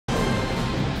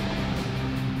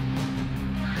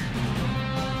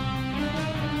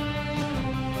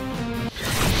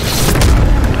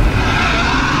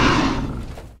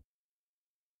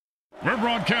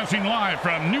broadcasting live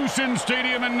from Newson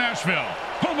Stadium in Nashville,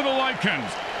 home of the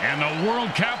Lycans, and the world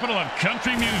capital of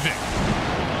country music.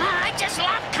 I just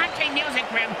love country music,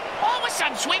 Grim. Always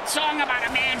some sweet song about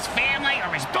a man's family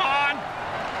or his dog.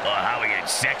 Or how he had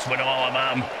sex with all of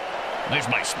them.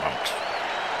 There's my smokes.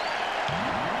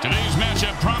 Today's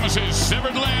matchup promises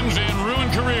severed limbs and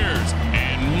ruined careers,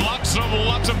 and lots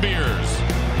of beers.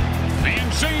 The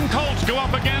Insane Colts go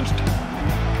up against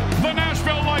the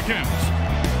Gnashville Lycans.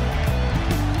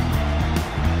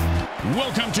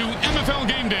 Welcome to MFL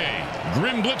Game Day.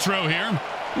 Grim Blitzrow here.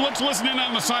 Let's listen in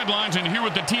on the sidelines and hear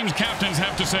what the team's captains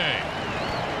have to say.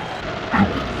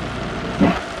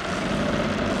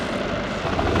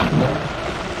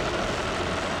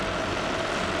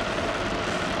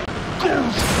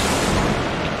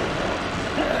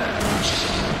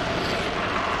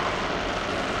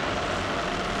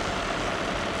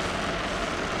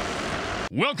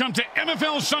 Welcome to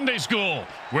MFL Sunday School,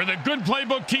 where the good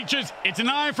playbook teaches it's an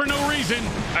eye for no reason,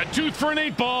 a tooth for an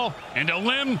 8-ball, and a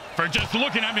limb for just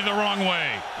looking at me the wrong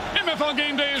way. MFL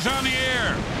Game Day is on the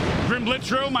air. Grim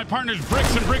Blitzrow, my partner's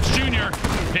Bricks and Bricks Jr.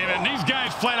 And these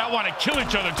guys flat out want to kill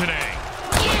each other today.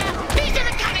 Yeah, these are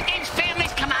the kind of games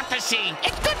families come out to see.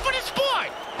 It's good for the sport.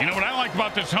 You know what I like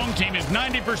about this home team is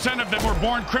 90% of them were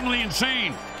born criminally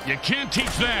insane. You can't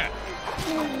teach that.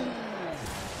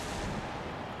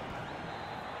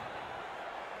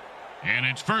 And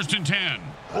it's 1st and 10. And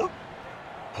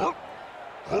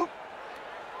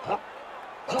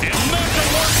that's a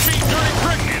warp-speed dirty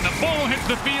trick, and the ball hits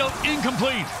the field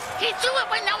incomplete. He threw it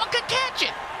when no one could catch it.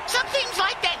 Some things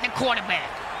like that in the quarterback.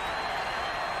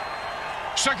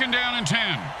 2nd down and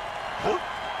 10.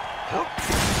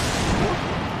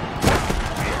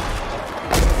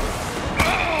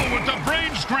 Oh, with the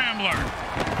brain scrambler.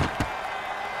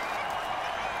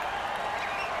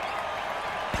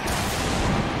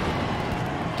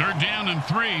 3rd down and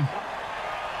 3.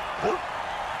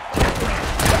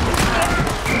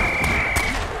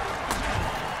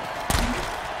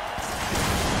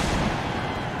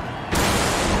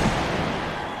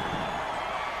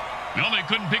 No, they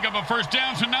couldn't pick up a 1st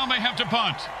down, so now they have to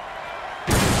punt.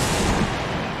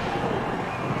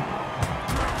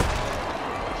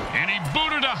 And he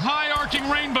booted a high-arcing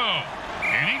rainbow.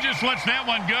 And he just lets that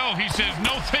one go. He says,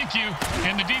 no thank you,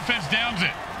 and the defense downs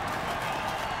it.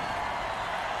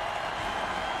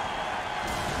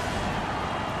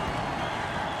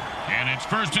 And it's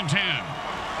 1st and 10.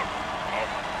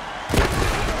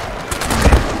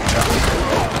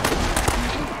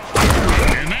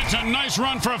 And that's a nice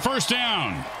run for a 1st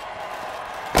down.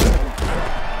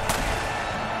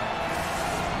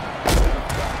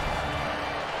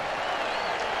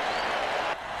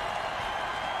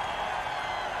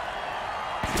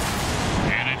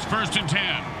 And it's 1st and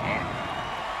 10.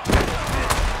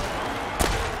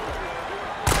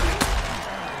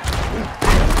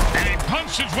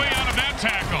 Punched his way out of that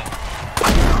tackle.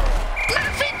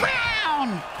 Murphy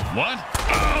Brown! What?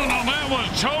 Oh, no, that was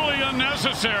totally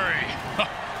unnecessary.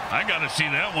 I got to see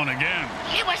that one again.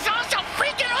 It was also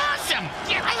freaking awesome.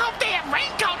 Yeah, I hope they have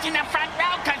raincoats in the front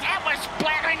row because that was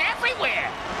splattering everywhere.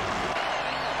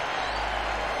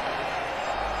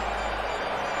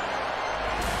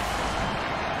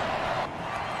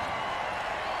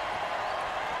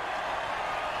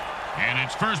 And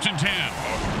it's 1st and 10.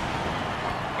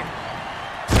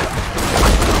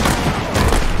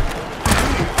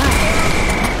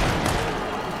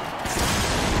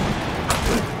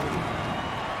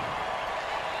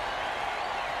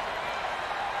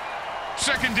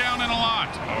 Second down and a lot.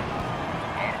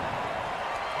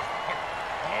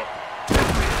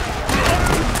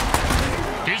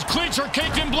 His cleats are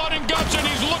caked in blood and guts, and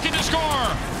he's looking to score.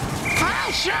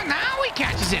 Oh, sure, now he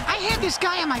catches it. I had this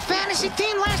guy on my fantasy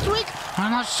team last week.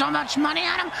 I lost so much money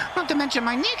on him, not to mention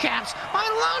my kneecaps. My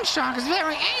loan shark is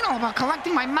very anal about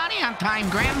collecting my money on time,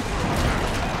 Grim.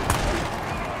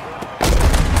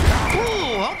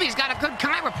 Ooh, hope he's got a good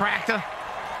chiropractor.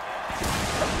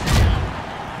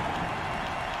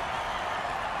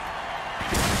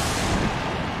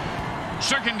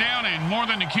 Second down and more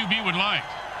than the QB would like.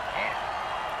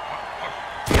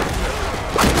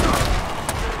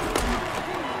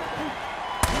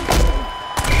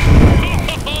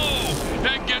 Oh,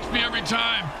 that gets me every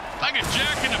time. Like a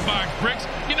jack-in-the-box, Bricks.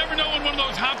 You never know when one of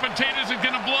those hot potatoes is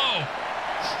going to blow.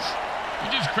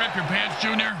 You just crap your pants,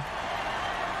 Junior.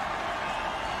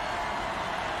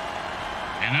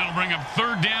 And that'll bring up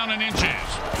 3rd down and inches.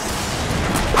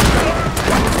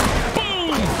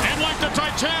 Boom! And like the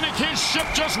Titanic, his ship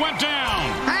just went down.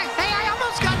 Hey, I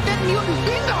almost got that mutant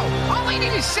bingo. All I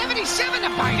need is 77 to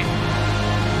bite it.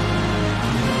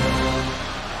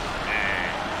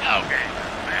 Okay,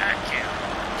 I can't.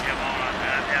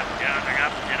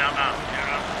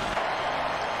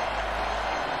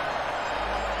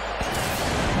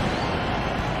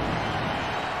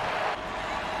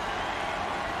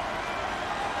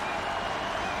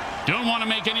 Don't want to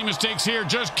make any mistakes here.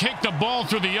 Just kick the ball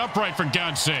through the upright, for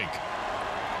God's sake.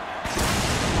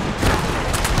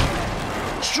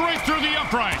 Straight through the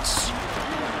uprights.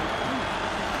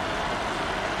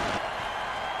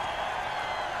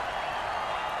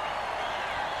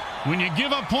 When you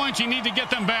give up points, you need to get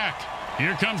them back.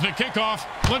 Here comes the kickoff.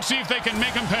 Let's see if they can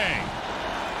make them pay.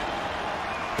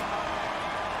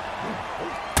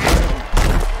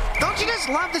 Don't you just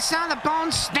love the sound of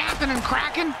bones snapping and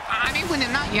cracking? I mean, when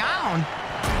they're not your own.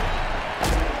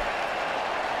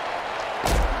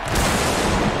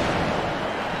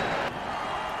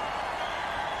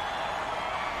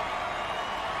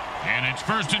 And it's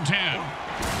 1st and 10.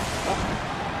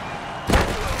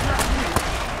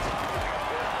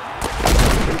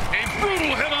 A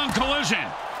brutal head-on collision.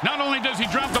 Not only does he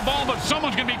drop the ball, but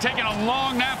someone's going to be taking a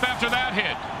long nap after that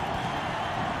hit.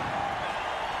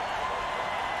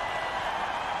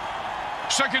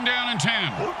 2nd down and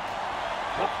 10.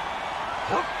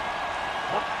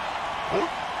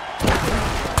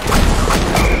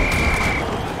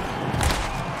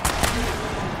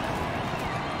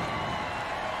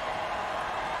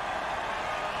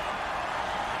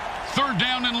 Third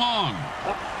down and long.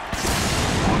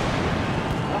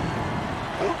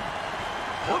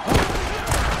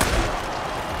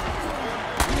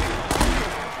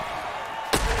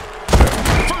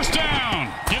 First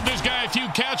down. Give this guy a few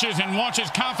catches and watch his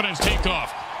confidence take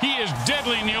off. He is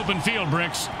deadly in the open field,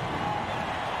 Bricks.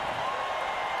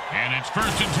 And it's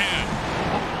 1st and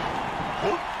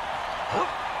 10.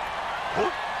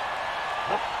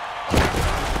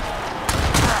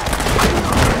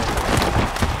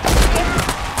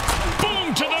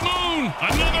 To the moon.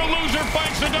 Another loser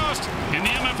bites the dust. In the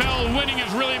MFL, winning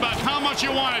is really about how much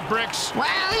you want it, Bricks.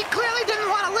 Well, he clearly didn't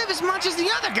want to live as much as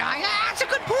the other guy. That's a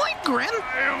good point, Grim.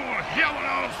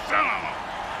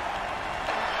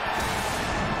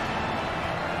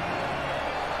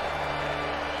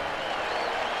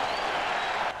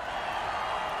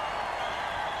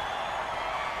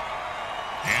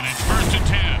 And it's 1st and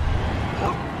 10.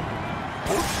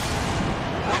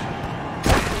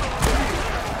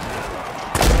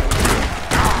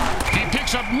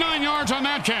 Up 9 yards on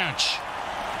that catch.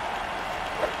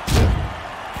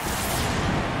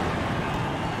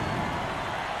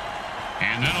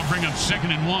 And that'll bring up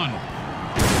 2nd and 1.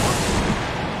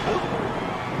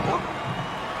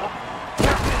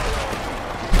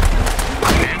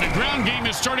 And the ground game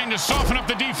is starting to soften up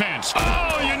the defense.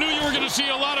 Oh, you knew you were going to see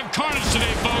a lot of carnage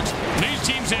today, folks. These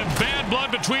teams have bad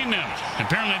blood between them.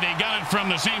 Apparently they got it from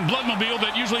the same bloodmobile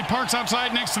that usually parks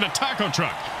outside next to the taco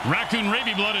truck. Raccoon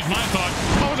Raby blood is my thought.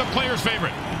 What was a player's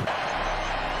favorite?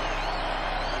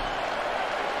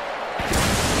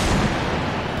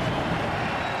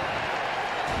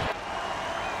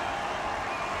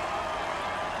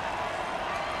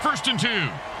 First and 2. And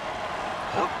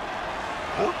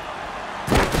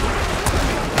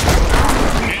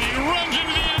he runs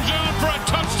into the end zone for a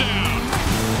touchdown.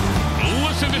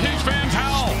 Listen to his fans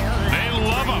howl. They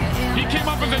love him. He came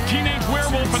up as a teenage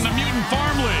werewolf in the Mutant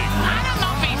Farm League. I don't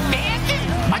know if he's dancing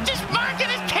or just marking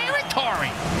his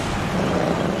territory.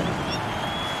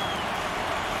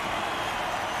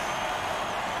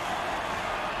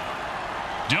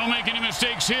 Don't make any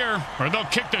mistakes here, or they'll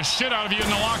kick the shit out of you in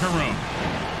the locker room.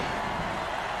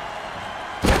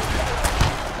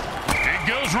 It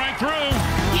goes right through.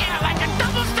 Yeah, like a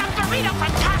double-stuffed burrito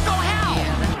from Taco Hell.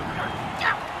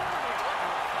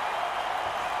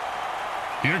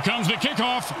 Here comes the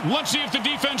kickoff. Let's see if the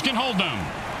defense can hold them.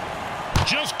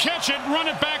 Just catch it, run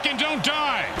it back, and don't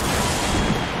die.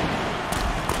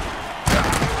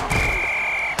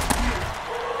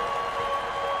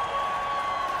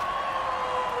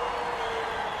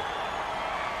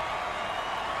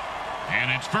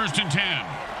 And it's 1st and 10.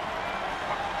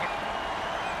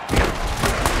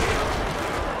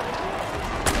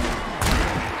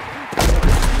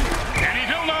 And he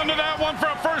held on to that one for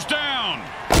a first down.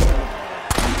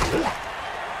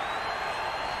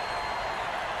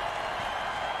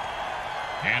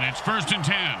 And it's 1st and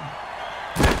 10.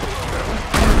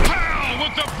 Powell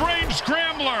with the brain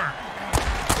scrambler.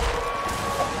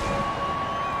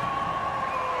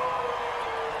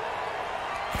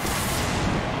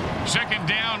 Second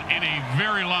down and a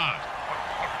very lot.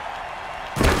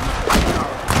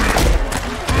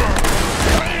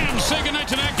 Bam! Say goodnight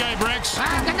to that guy, Bricks.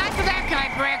 Good night to that guy,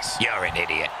 Bricks. You're an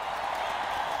idiot.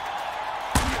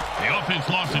 The offense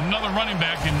lost another running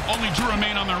back and only 2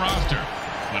 remain on their roster.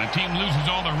 When a team loses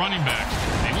all their running backs,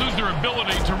 they lose their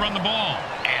ability to run the ball.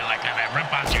 Hey, like if I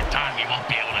rip out your tongue, you won't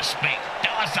be able to speak.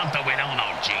 Tell us something we don't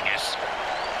know, genius.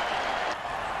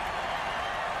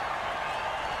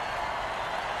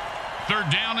 Third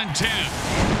down and 10.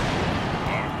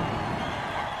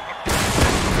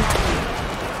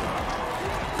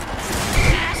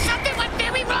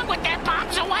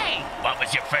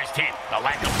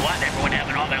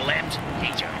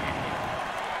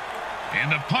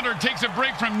 And the punter takes a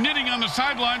break from knitting on the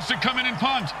sidelines to come in and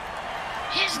punt.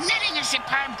 His knitting is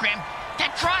superb, Grim.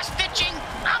 That cross-stitching,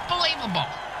 unbelievable.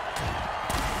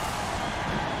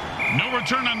 No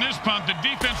return on this punt. The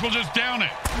defense will just down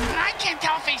it. I can't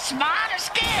tell if he's smart or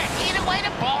scared. Either way, the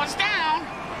ball is down.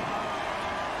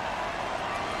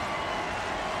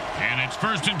 And it's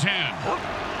 1st and 10.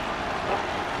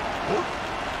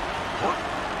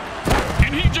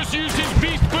 And he just used his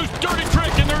Beast Boost dirty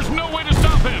trick, and there's no way to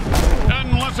stop him.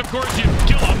 Unless, of course, you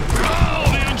kill him. Oh,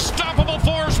 the unstoppable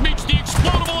force meets the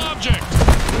explodable object.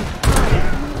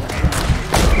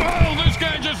 Oh, this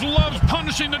guy just loves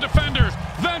punishing the defenders.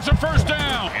 That's a 1st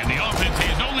down. And the offense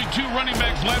has only 2 running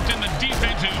backs left, and the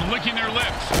defense is licking their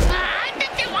lips. I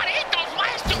think they want to hit those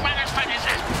last 2 runners for this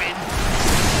outfit.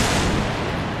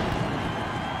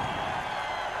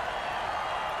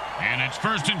 And it's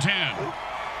 1st and 10.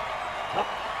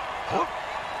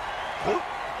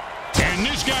 And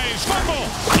this guy is fumble.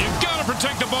 You've got to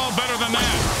protect the ball better than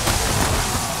that.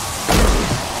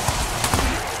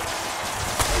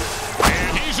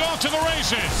 And he's off to the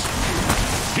races.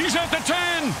 He's at the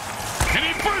 10. And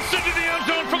he bursts into the end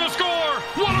zone for the score.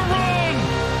 What a run.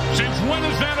 Since when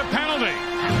is that a penalty?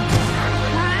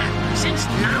 Since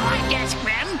now, I guess,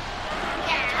 Grim.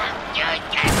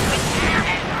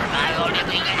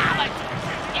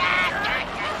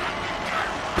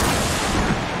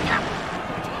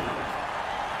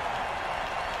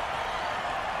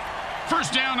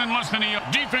 First down and less than a yard.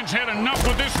 Defense had enough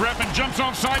with this rep and jumps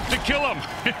off sides to kill him.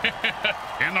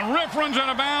 And the ref runs out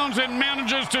of bounds and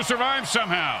manages to survive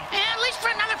somehow. At least for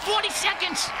another 40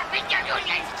 seconds.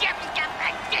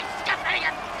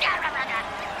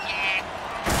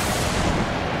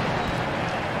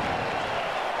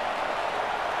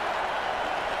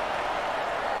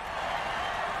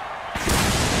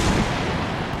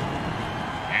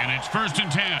 And it's 1st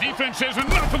and 10. Defense has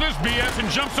enough of this BS and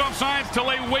jumps off sides to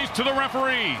lay waste to the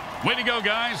referee. Way to go,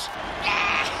 guys.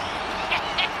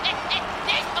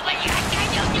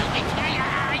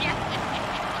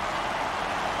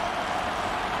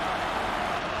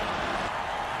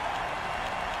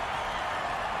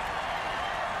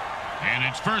 And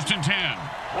it's 1st and 10.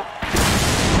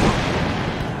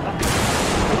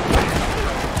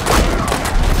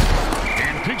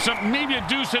 And picks up maybe a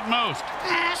deuce at most.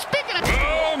 Speaking of...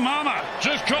 Oh, mama.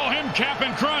 Just call him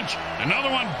Cap'n Crunch. Another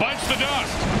one bites the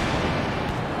dust.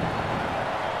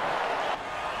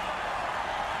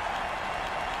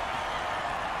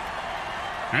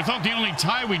 I thought the only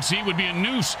tie we'd see would be a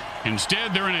noose.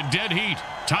 Instead, they're in a dead heat.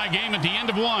 Tie game at the end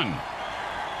of 1.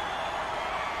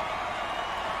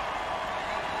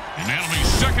 And that'll be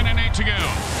 2nd and 8 to go.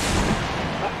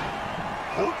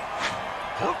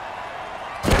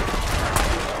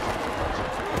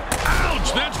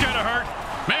 Ouch, that's gotta hurt.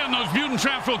 Man, those mutant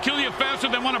traps will kill you faster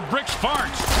than one of Brick's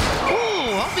farts.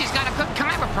 Ooh, hope he's got a good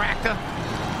chiropractor.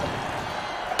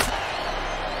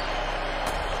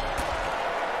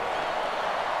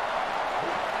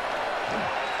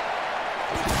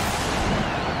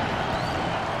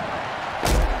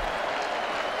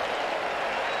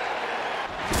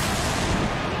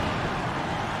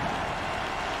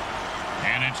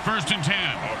 And it's 1st and 10.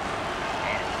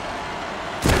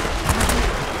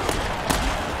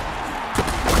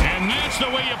 And that's the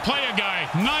way you play a guy.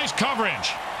 Nice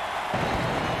coverage.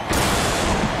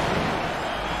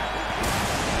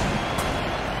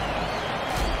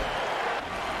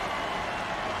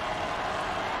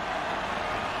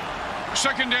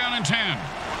 Second down and 10.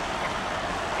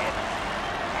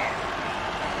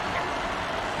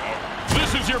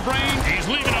 This is your brain. He's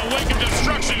leaving a wake of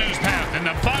destruction in his path, and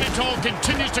the body toll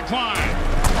continues to climb.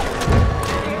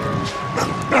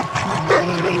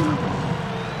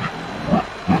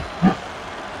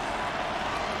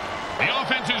 The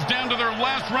offense is down to their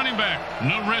last running back.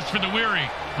 No rest for the weary.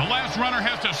 The last runner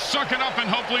has to suck it up and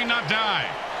hopefully not die.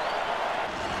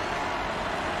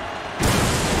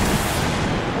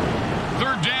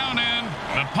 3rd down, and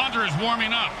the punter is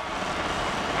warming up.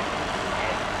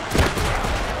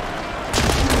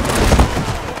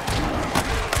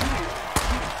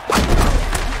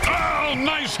 Oh,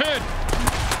 nice hit.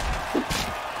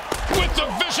 With the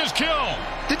vicious kill.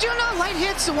 Did you know light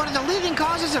hits are one of the leading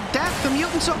causes of death for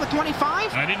mutants over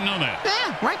 25? I didn't know that.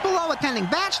 Yeah, right below attending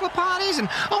bachelor parties and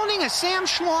owning a Sam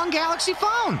Schlong Galaxy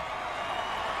phone.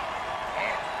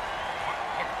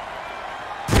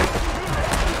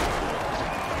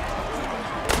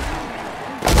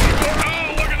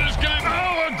 Oh, look at this guy.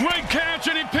 Oh, a great catch,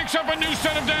 and he picks up a new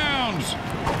set of downs.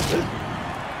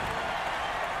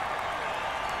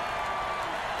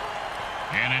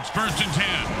 And it's 1st and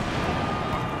 10.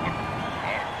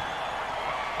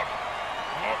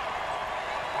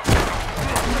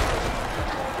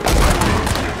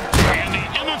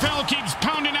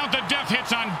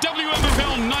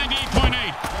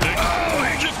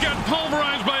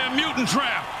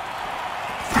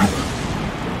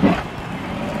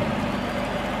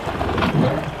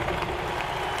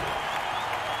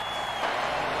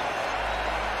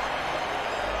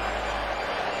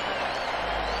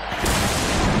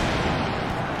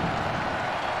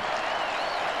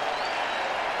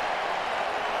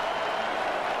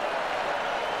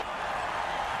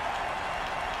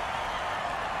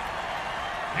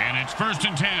 it's 1st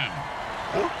and 10.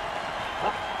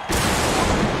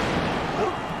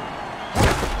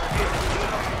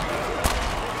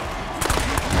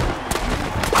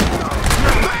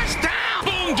 First down!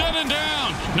 Boom, dead and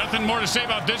down. Nothing more to say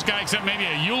about this guy except maybe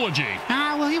a eulogy.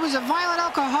 Well, he was a violent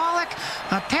alcoholic,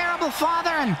 a terrible father,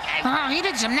 and he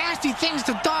did some nasty things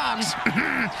to dogs.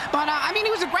 But, I mean,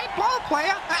 he was a great ball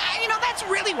player. You know, that's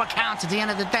really what counts at the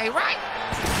end of the day, right?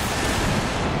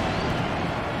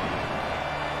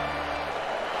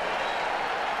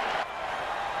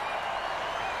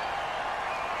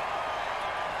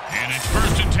 And it's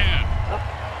 1st and 10.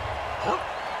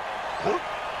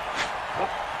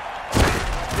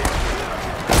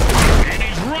 And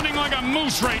he's running like a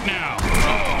moose right now.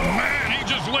 Oh, man, he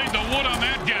just laid the wood on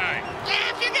that guy.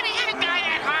 Yeah, if you're gonna hit a guy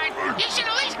that hard, you should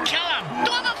at least kill him.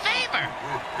 Do him a favor.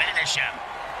 Finish him.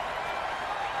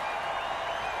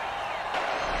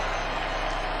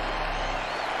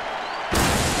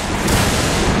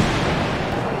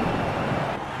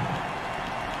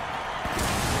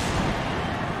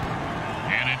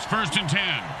 And it's 1st and 10.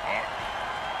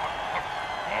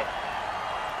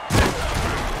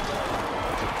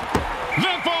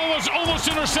 That ball was almost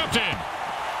intercepted.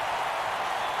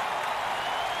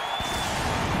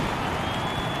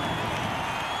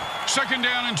 Second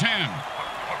down and 10.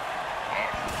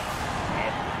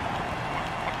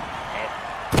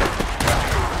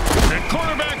 The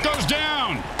quarterback goes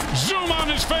down. Zoom on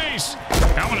his face.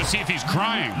 I want to see if he's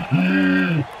crying.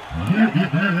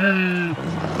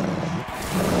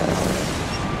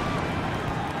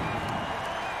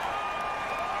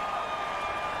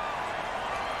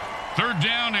 Third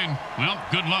down and, well,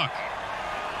 good luck.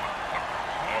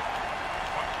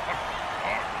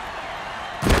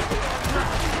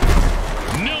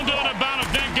 No doubt about it,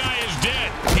 that guy is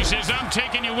dead. He says, I'm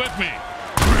taking you with me.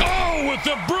 Oh, with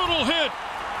the brutal hit.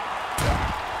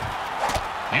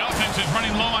 The offense is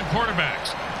running low on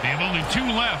quarterbacks. They have only 2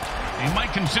 left. They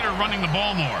might consider running the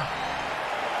ball more.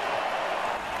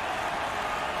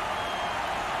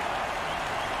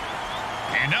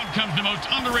 And out comes the most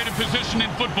underrated position in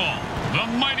football, the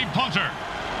mighty punter.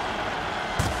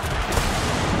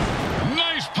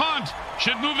 Nice punt.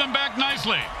 Should move them back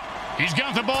nicely. He's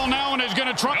got the ball now and is going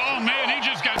to try. Oh, man, he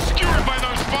just got skewered by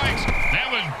those spikes.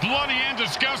 That was bloody and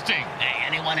disgusting. Hey,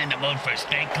 anyone in the mood for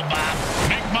steak kebab?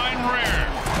 Make mine rare.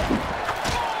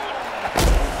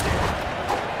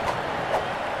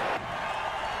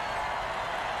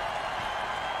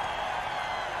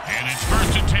 And it's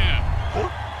 1st and 10.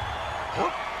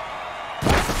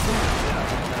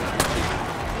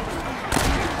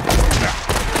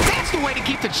 That's the way to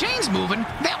keep the chains moving.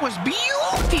 That was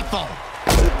beautiful.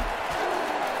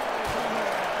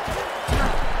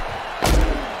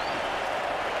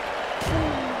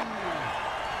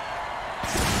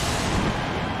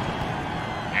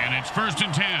 And it's 1st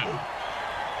and 10.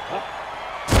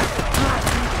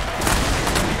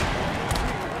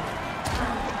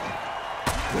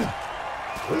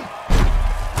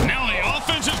 Now the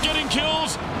offense is getting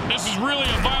kills. This is really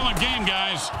a violent game,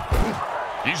 guys.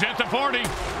 He's at the 40.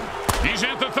 He's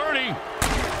at the 30.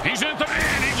 He's at the...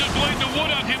 And he just laid the wood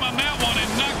on him on that one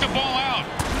and knocked the ball out.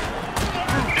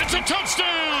 It's a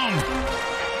touchdown!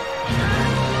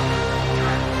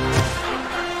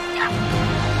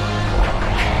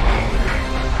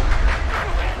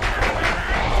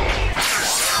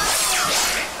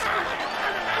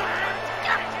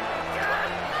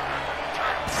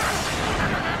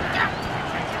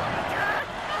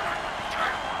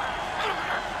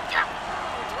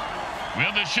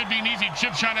 Well, this should be an easy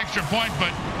chip shot extra point,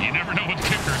 but you never know with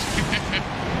kickers.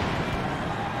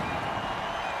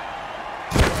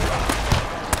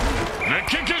 The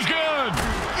kick is good.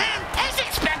 As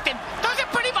expected, those are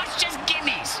pretty much just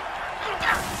gimmies.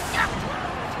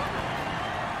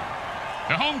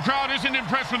 The home crowd isn't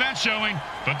impressed with that showing,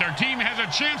 but their team has a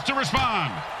chance to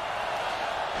respond.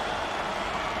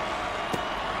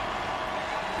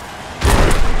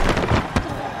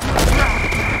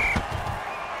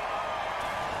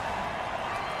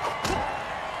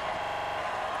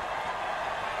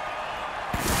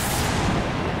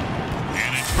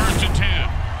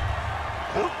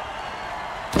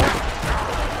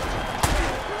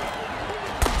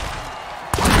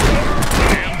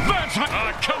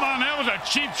 Come on, that was a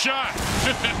cheap shot.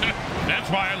 That's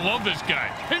why I love this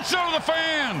guy. And so do the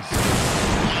fans.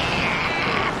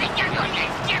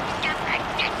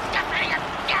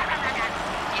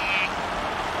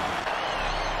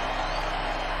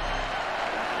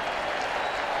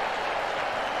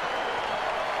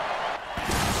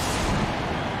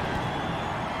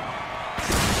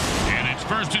 And it's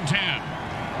 1st and 10.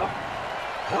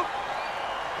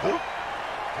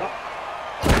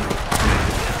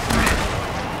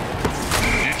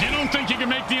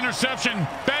 take the interception.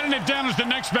 Batting it down is the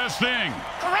next best thing.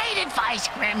 Great advice,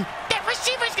 Grim. That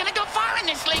receiver's gonna go far in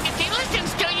this league if he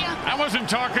listens to you. I wasn't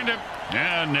talking to...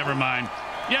 Yeah, never mind.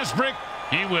 Yes, Brick,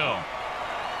 he will.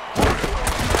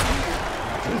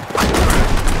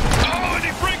 Oh, and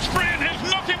he breaks free and has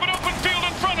nothing but open field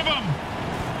in front of him.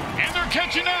 And they're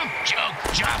catching up. Joke,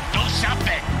 jump, do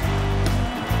something.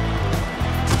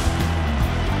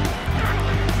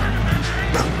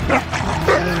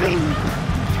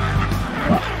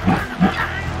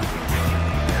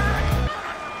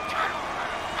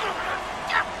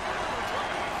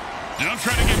 Don't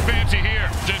try to get fancy here.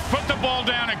 Just put the ball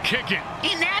down and kick it.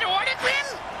 In that order, Grim?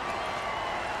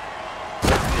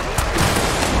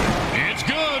 It's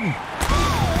good.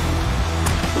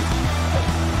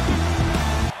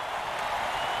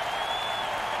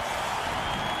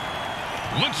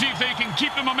 Let's see if they can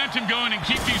keep the momentum going and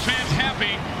keep these fans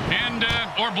happy and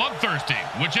or bloodthirsty,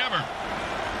 whichever.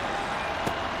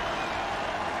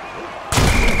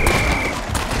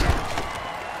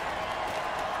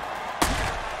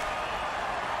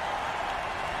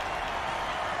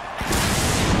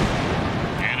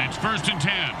 And it's 1st and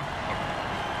 10.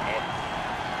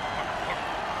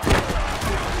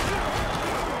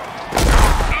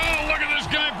 Oh, look at this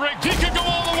guy break. He could go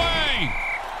all the way.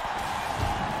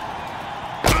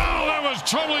 Was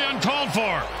totally uncalled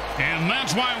for, and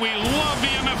that's why we love the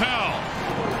MFL.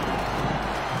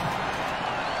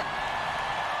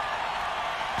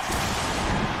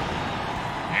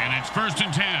 And it's 1st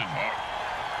and 10.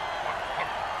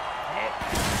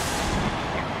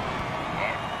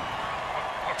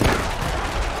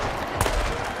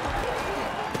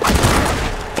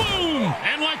 Boom!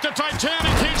 And like the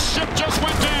Titanic, his ship just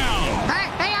went down.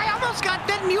 Hey, I almost got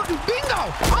Dead Mutant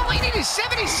Bingo. All I need is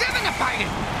 77 to fight it.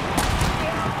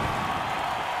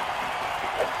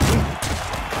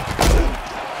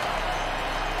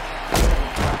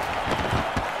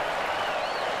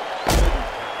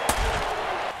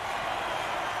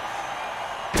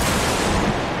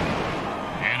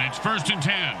 It's 1st and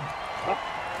 10.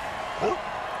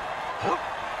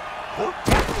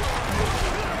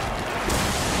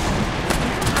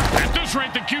 At this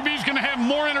rate, the QB is going to have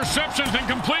more interceptions than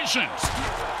completions.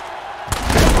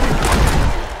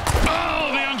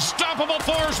 Oh, the unstoppable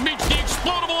force meets the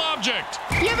explodable object.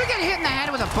 You ever get hit in the head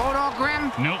with a photo,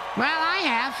 Grim? Nope. Well, I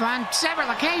have on several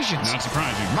occasions. Not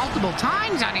surprising. Multiple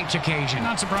times on each occasion.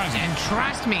 Not surprising. And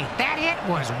trust me, that hit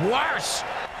was worse.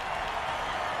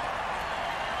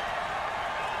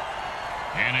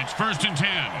 And it's 1st and 10.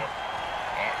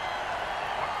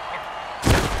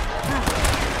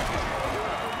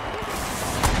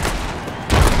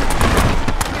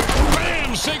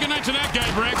 Bam! Say goodnight to that guy,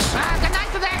 Bricks. Good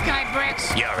night to that guy, Bricks.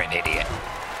 You're an idiot.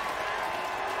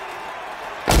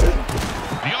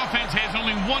 The offense has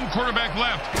only one quarterback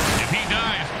left. If he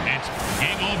dies, it's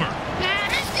game over.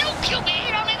 This new QB,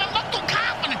 he don't even look too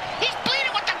confident. He's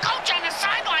pleading with the coach on the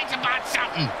sidelines about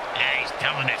something. Yeah, he's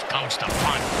telling his coach to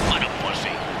punt. What a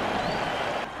pussy.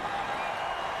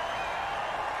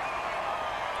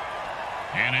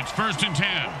 And it's 1st and 10.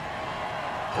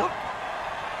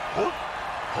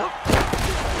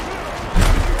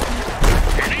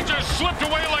 And he just slipped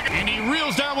away and he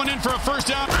reels that one in for a first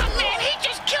down. Oh, man, he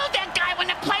just killed that guy when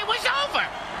the play was over.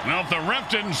 Well, if the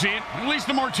ref didn't see it, at least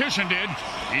the mortician did.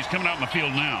 He's coming out in the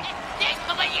field now.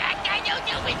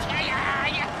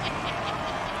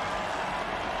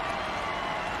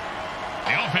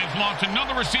 The offense lost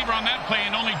another receiver on that play,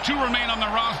 and only 2 remain on the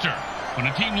roster. When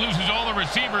a team loses all the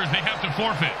receivers, they have to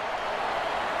forfeit.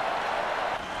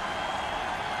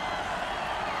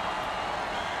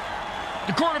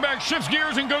 The quarterback shifts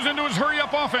gears and goes into his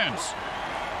hurry-up offense.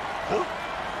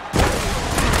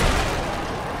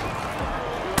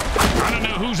 I don't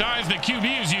know whose eyes the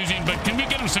QB is using, but can we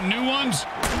get him some new ones?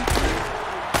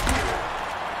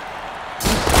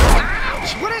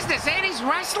 Ouch! What is this, 80s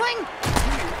wrestling?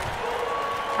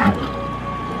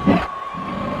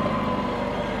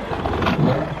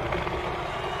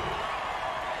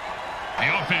 The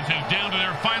offense is down to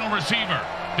their final receiver.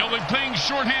 They'll be playing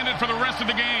shorthanded for the rest of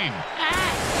the game.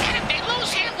 And if they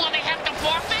lose him, will they have to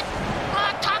forfeit?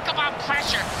 Talk about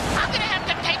pressure. I'm going to have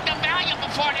to take the value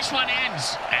before this one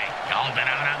ends. Hey, you holding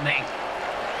out on me?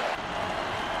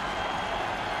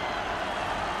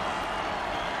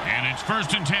 And it's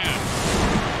 1st and 10.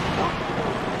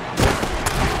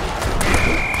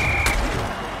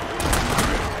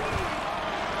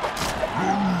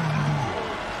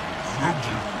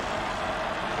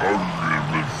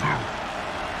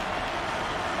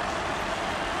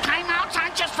 Timeouts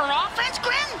aren't just for offense,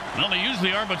 Grim? Well, they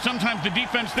usually are, but sometimes the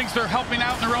defense thinks they're helping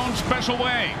out in their own special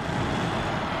way.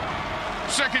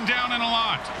 2nd down and a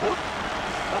lot.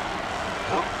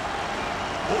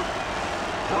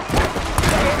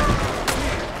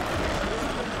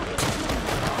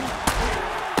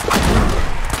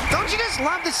 Don't you just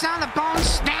love the sound of bones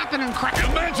snapping and cracking?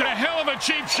 And that's a hell of a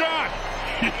cheap shot.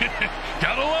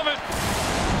 Gotta love it.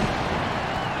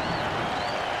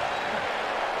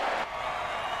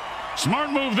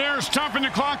 Smart move there, stopping the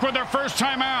clock with their first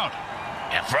timeout.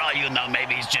 And for all you know,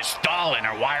 maybe he's just stalling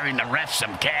or wiring the ref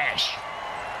some cash.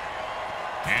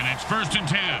 And it's 1st and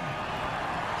 10.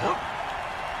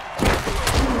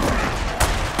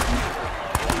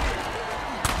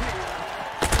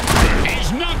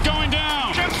 He's not going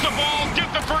down. Gets the ball,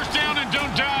 get the first down, and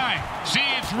don't die. See,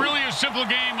 it's really a simple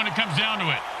game when it comes down to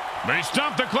it. They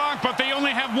stop the clock, but they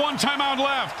only have one timeout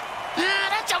left.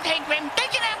 That's okay, Grim. They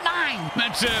can have mine.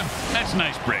 That's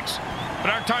nice, Bricks. But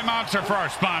our timeouts are for our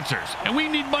sponsors, and we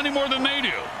need money more than they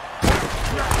do.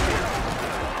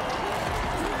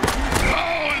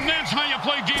 Oh, and that's how you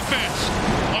play defense.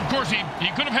 Of course, he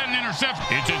could have had an interception.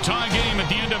 It's a tie game at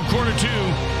the end of quarter 2.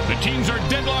 The teams are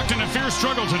deadlocked in a fierce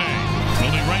struggle today.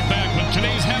 We'll be right back with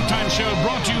today's halftime show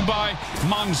brought to you by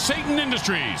Monsatan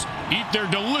Industries. Eat their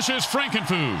delicious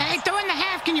Frankenfood. Hey, during the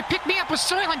half, can you pick me up a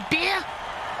Soylent beer?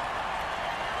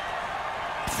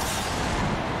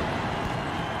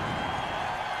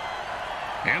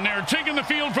 And they're taking the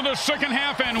field for the second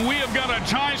half, and we have got a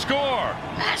tie score.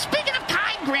 Speaking of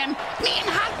tie, Grim, me and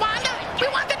Hot Wanda, we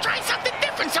wanted to try something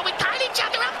different, so we tied each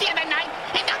other up the other night,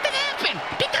 and nothing happened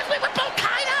because we were both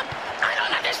tied up. I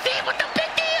don't understand what the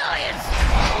big deal is.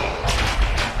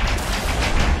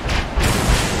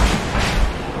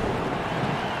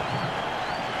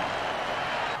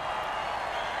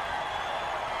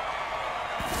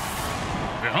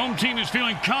 The home team is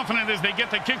feeling confident as they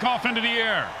get the kickoff into the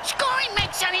air. Scoring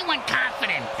makes anyone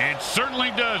confident. It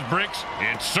certainly does, Bricks.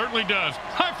 It certainly does.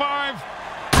 High five.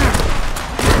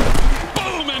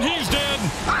 Boom, and he's dead.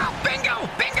 Oh, bingo!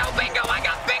 Bingo, bingo! I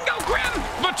got bingo, Grim!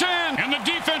 The 10, and the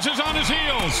defense is on his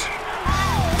heels.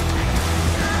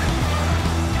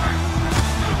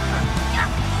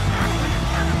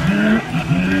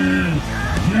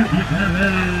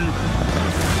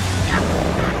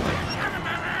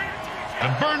 The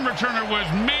burn returner was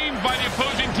maimed by the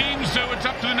opposing team, so it's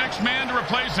up to the next man to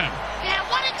replace him. Yeah,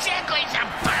 what exactly is a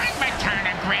burn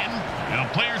returner, Grim? Now,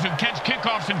 players who catch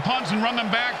kickoffs and punts and run them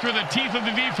back through the teeth of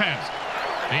the defense.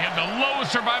 They have the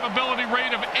lowest survivability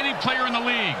rate of any player in the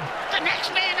league. The next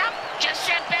man up just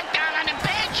sat back down on the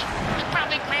bench. He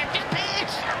probably grabbed his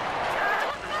pants.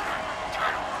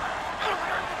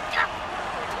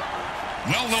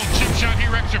 Well, little chip shot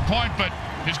here, extra point, but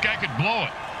this guy could blow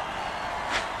it.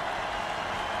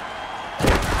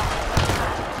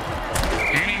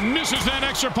 And he misses that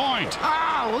extra point.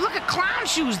 Oh, look at clown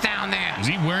shoes down there. Is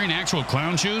he wearing actual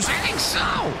clown shoes? I think so.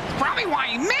 Probably why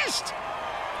he missed.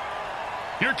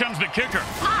 Here comes the kicker.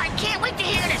 Oh, I can't wait to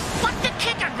hear this. What's the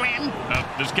kicker, Grim?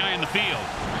 This guy in the field.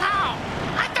 Oh,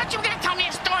 I thought you were going to tell me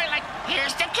a story like,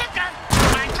 here's the kicker.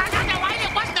 When I turned on the light,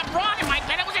 it wasn't a broad in my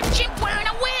bed. It was a chimp wearing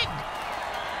a wig.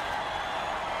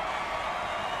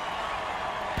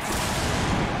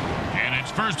 And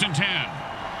it's 1st and 10.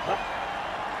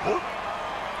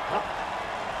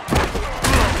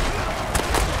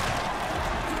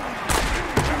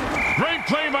 Great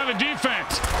play by the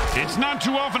defense. It's not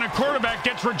too often a quarterback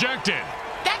gets rejected.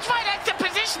 That's why that's the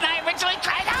position I originally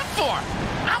tried out for.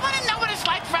 I want to know what it's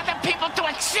like for other people to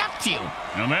accept you.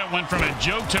 Now that went from a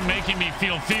joke to making me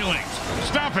feel feelings.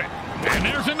 Stop it. And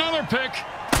there's another pick.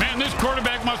 Man, this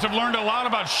quarterback must have learned a lot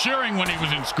about sharing when he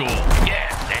was in school. Yeah,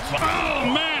 that's what... Oh,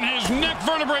 man, his neck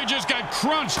vertebrae just got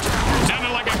crunched. Sounded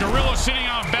like a gorilla sitting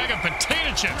on a bag of potato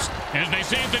chips. As they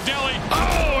say at the deli,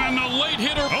 oh, and the late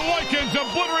hitter, the Lycans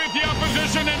obliterate the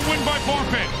opposition and win by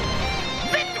forfeit.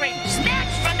 Victory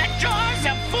snatched from the jaws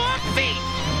of 4 feet.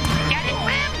 Get it,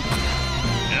 Grim?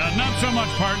 Not so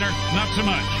much, partner. Not so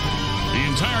much. The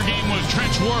entire game was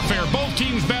trench warfare. Both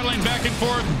teams battling back and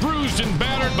forth, bruised and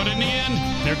battered, but in the end,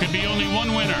 there could be only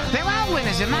one winner. There are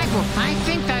winners in my book. I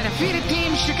think that defeated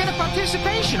teams should get a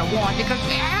participation award because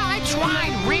I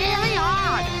tried really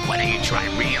hard. Why don't you try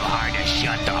real hard to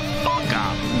shut the fuck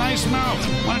up? Nice mouth.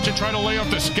 Why don't you try to lay off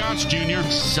the scotch, Junior?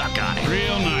 Suck on it.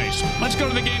 Real nice. Let's go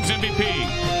to the game's MVP.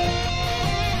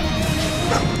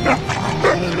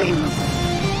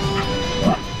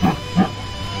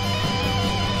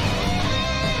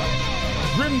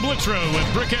 Grim Blitzrow with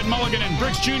Brickhead Mulligan and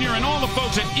Bricks Jr. and all the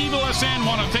folks at Evil SN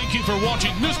want to thank you for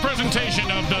watching this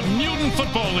presentation of the Mutant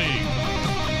Football League.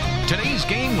 Today's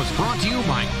game was brought to you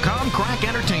by Comcrack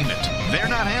Entertainment. They're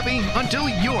not happy until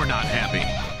you're not happy.